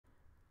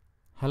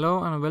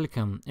Hello and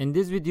welcome. In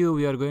this video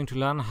we are going to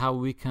learn how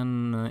we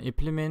can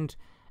implement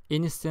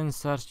instance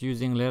search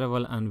using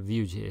Laravel and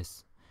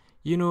Vuejs.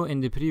 You know,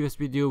 in the previous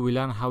video we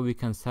learned how we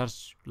can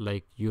search,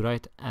 like you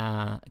write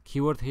a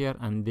keyword here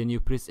and then you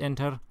press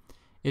enter.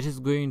 It is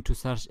going to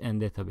search in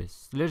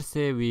database. Let's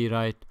say we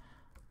write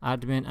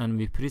admin and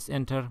we press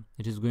enter.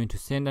 It is going to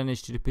send an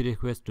HTTP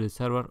request to the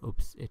server.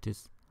 Oops,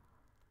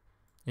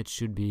 it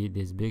should be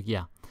this big,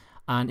 yeah.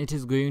 And it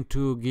is going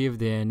to give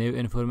the new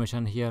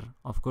information here.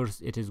 Of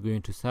course, it is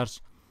going to search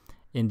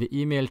in the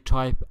email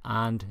type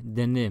and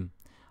the name.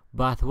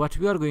 But what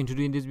we are going to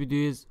do in this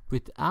video is,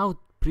 without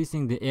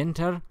pressing the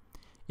enter,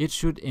 it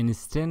should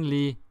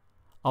instantly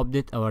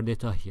update our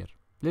data here.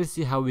 Let's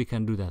see how we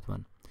can do that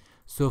one.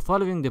 So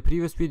following the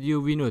previous video,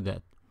 we know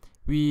that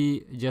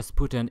we just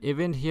put an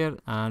event here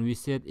and we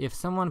said if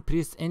someone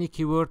press any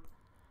keyword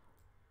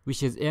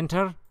which is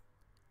enter,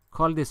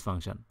 call this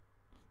function.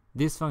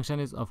 This function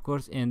is of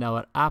course in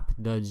our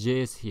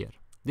app.js here.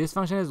 This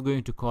function is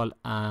going to call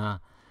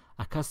a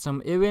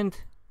custom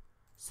event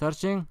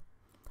searching,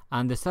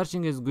 and the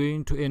searching is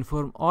going to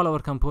inform all our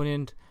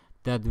component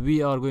that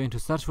we are going to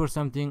search for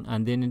something,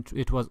 and then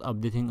it was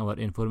updating our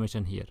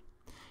information here.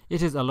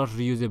 It is a lot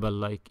reusable,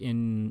 like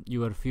in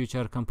your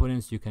future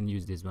components you can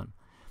use this one.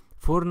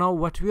 For now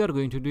what we are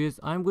going to do is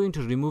I'm going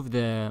to remove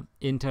the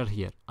enter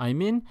here. I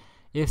mean,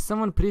 if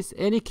someone press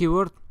any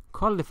keyword,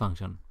 call the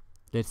function.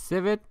 Let's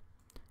save it.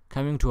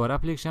 Coming to our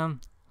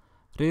application,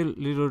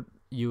 reload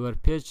your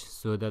page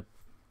so that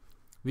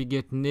we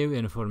get new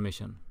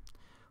information.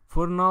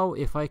 For now,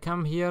 if I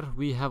come here,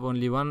 we have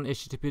only one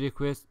HTTP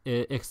request,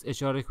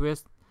 XHR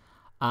request,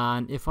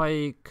 and if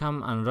I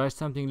come and write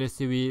something, let's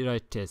say we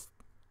write test,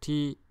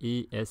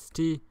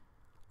 T-E-S-T,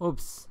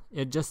 oops,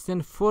 it just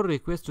sent 4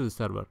 requests to the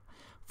server.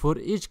 For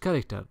each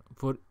character,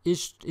 for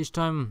each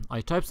time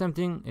I type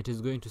something, it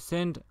is going to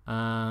send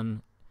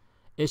an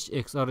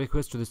HXR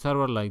request to the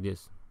server like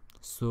this.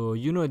 So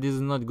you know this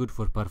is not good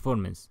for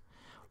performance.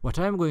 What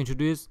I'm going to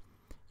do is,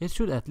 it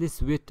should at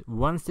least wait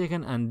 1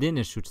 second and then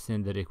it should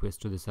send the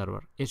request to the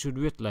server. It should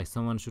wait like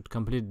someone should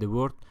complete the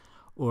word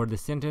or the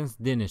sentence,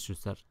 then it should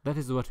start. That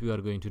is what we are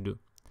going to do.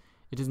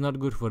 It is not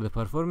good for the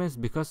performance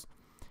because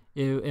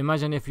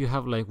imagine if you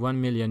have like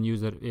 1 million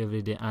users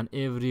every day and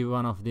every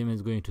one of them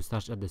is going to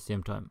search at the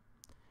same time.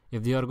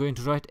 If they are going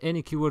to write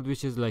any keyword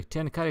which is like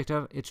 10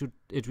 character,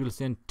 it will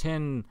send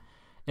 10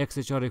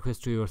 XHR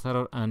request to your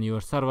server and your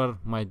server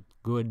might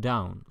go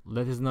down.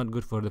 That is not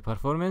good for the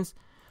performance.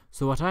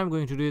 So what I'm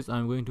going to do is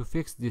I'm going to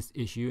fix this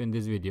issue in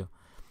this video.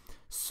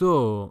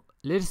 So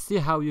let's see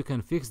how you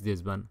can fix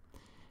this one.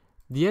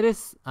 There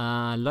is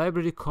a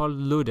library called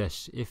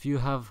Lodash. If you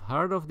have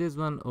heard of this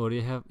one, or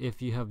if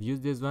you have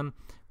used this one,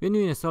 when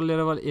you install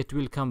Laravel, it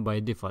will come by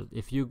default.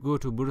 If you go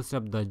to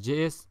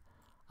bootstrap.js,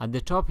 at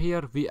the top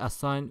here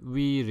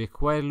we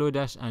require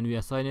Lodash and we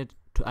assign it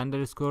to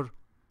underscore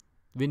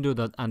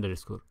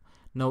window._.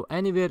 Now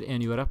anywhere in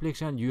your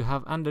application you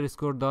have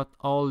underscore dot,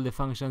 all the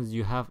functions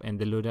you have in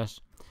the Lodash,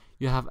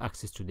 you have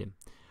access to them.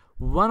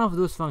 One of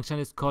those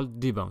functions is called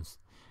Debounce.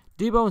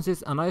 Debounce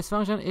is a nice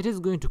function. It is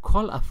going to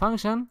call a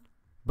function,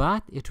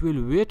 but it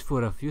will wait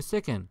for a few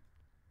seconds.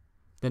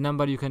 The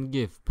number you can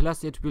give,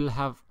 plus it will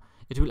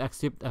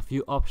accept a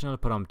few optional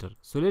parameters.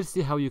 So let's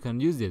see how you can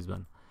use this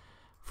one.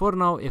 For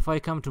now, if I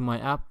come to my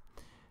app,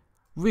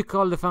 we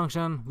call the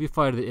function, we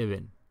fire the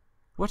event.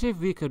 What if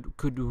we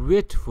could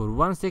wait for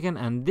 1 second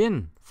and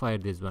then fire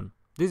this one?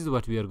 This is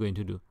what we are going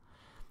to do.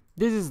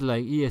 This is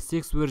like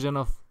ES6 version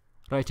of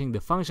writing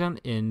the function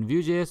in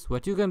Vuejs.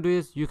 What you can do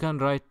is you can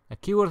write a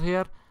keyword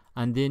here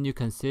and then you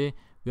can say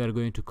we are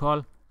going to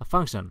call a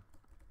function.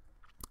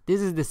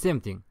 This is the same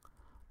thing,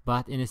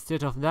 but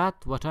instead of that,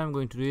 what I'm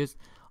going to do is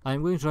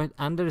I'm going to write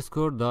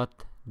underscore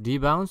dot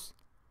debounce,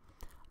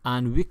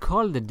 and we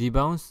call the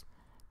debounce.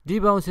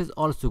 Debounce is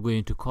also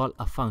going to call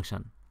a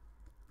function.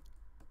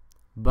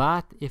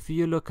 But if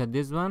you look at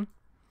this one,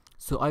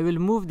 so I will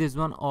move this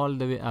one all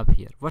the way up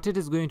here. What it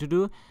is going to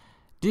do,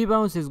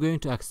 Debounce is going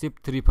to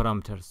accept 3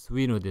 parameters.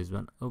 We know this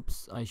one.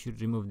 Oops, I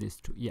should remove this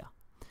too. Yeah,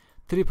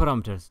 3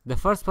 parameters. The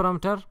first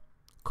parameter,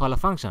 call a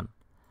function.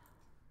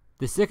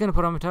 The second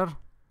parameter,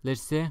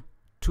 let's say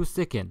 2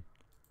 seconds.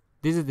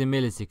 This is the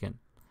millisecond.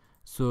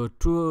 So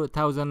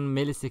 2000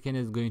 millisecond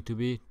is going to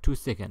be 2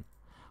 seconds.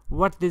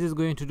 What this is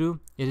going to do,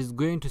 it is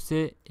going to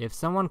say if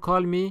someone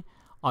call me,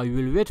 I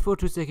will wait for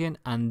 2 seconds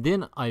and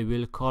then I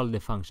will call the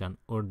function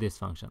or this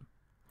function,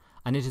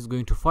 and it is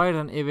going to fire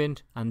an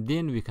event, and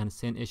then we can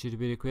send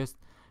HTTP request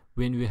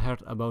when we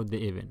heard about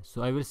the event.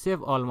 So I will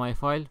save all my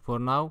file for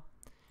now.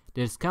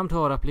 Let's come to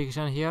our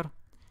application here.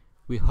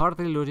 We hard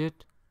reload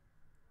it.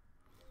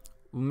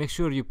 Make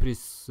sure you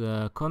press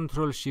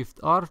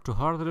Ctrl+Shift+R to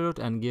hard reload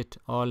and get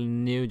all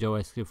new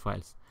JavaScript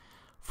files.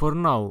 For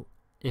now,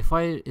 if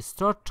I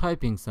start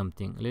typing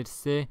something, let's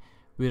say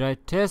we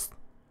write test,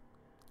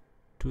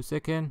 2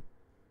 seconds.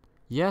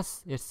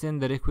 Yes, it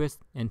sent the request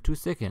in 2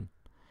 seconds.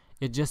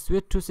 It just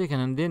wait 2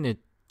 seconds and then it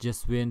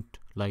just went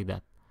like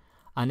that.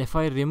 And if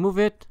I remove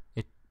it,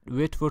 it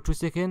wait for 2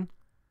 seconds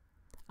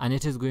and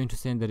it is going to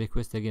send the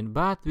request again.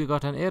 But we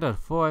got an error,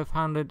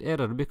 500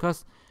 error,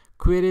 because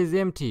query is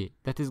empty.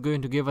 That is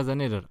going to give us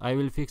an error. I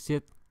will fix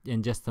it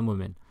in just a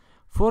moment.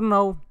 For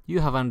now, you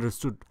have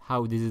understood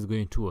how this is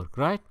going to work,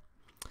 right?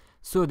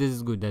 So this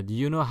is good that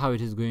you know how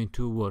it is going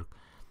to work.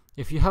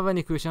 If you have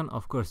any question,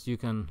 of course you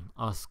can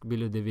ask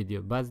below the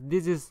video, but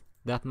this is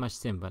that much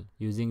simple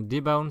using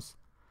Debounce.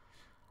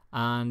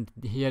 And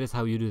here is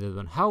how you do that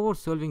one. How about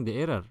solving the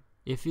error?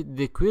 If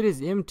the query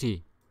is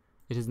empty,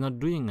 it is not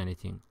doing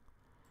anything.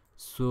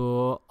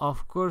 So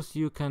of course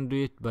you can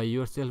do it by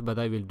yourself, but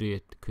I will do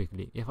it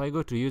quickly. If I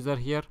go to user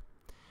here,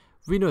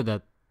 we know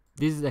that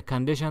this is a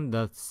condition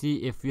that see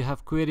if you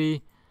have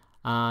query,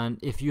 and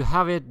if you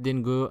have it,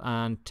 then go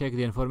and take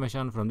the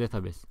information from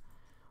database.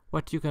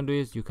 What you can do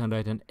is you can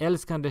write an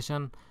else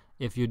condition.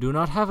 If you do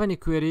not have any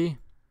query,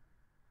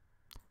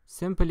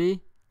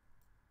 simply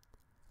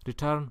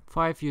return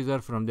 5 user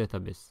from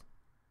database.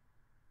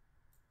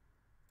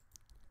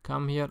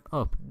 Come here.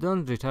 Oh,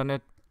 don't return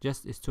it,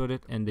 just store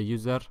it in the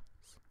user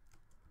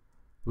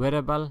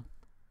variable.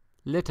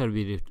 Later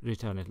we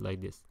return it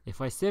like this. If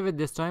I save it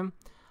this time,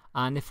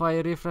 and if I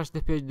refresh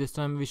the page this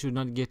time, we should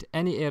not get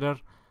any error,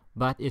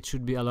 but it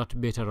should be a lot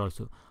better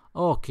also.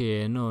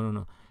 Okay,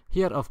 no.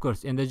 Here, of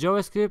course, in the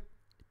JavaScript,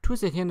 2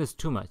 seconds is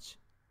too much.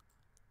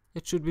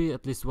 It should be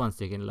at least 1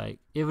 second. Like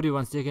every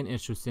 1 second,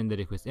 it should send the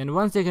request. In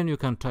 1 second, you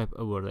can type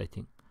a word, I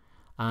think.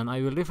 And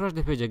I will refresh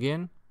the page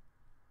again.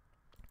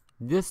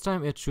 This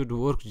time, it should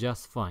work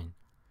just fine.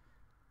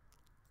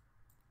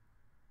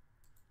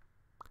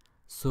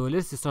 So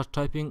let's start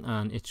typing,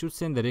 and it should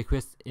send the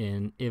request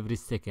in every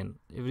second.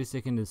 Every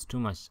second is too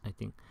much, I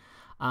think.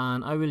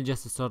 And I will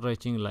just start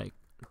writing like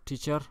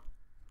teacher.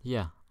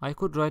 Yeah, I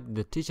could write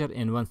the teacher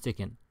in 1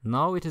 second.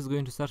 Now it is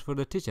going to search for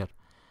the teacher.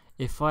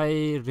 If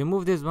I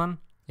remove this one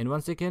in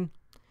 1 second,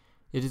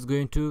 it is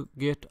going to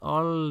get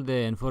all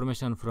the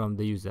information from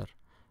the user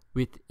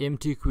with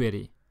empty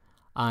query.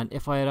 And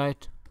if I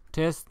write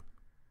test,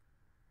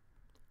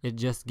 it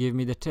just gave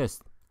me the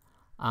test.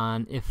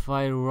 And if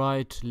I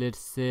write, let's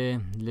say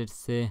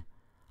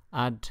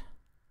add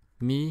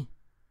me,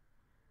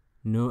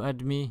 no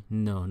add me,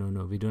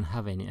 no, we don't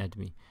have any add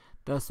me.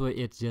 That's why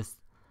it just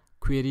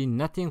query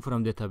nothing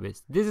from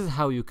database. This is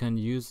how you can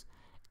use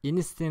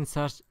instant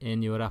search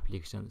in your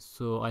application.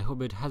 So I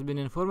hope it has been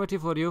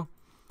informative for you.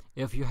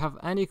 If you have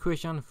any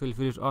question, feel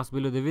free to ask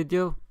below the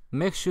video.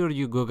 Make sure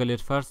you Google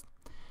it first.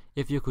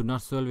 If you could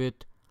not solve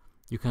it,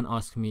 you can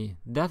ask me.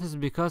 That is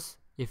because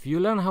if you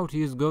learn how to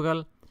use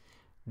Google,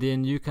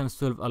 then you can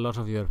solve a lot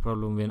of your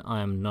problem when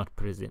I am not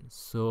present.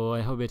 So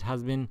I hope it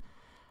has been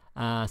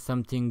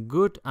something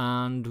good,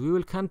 and we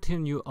will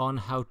continue on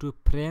how to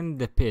print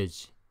the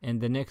page in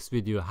the next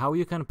video. How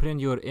you can print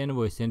your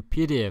invoice in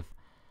PDF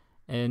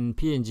and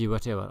PNG,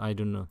 whatever, I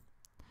don't know.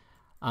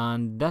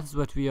 And that's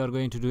what we are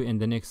going to do in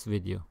the next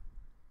video.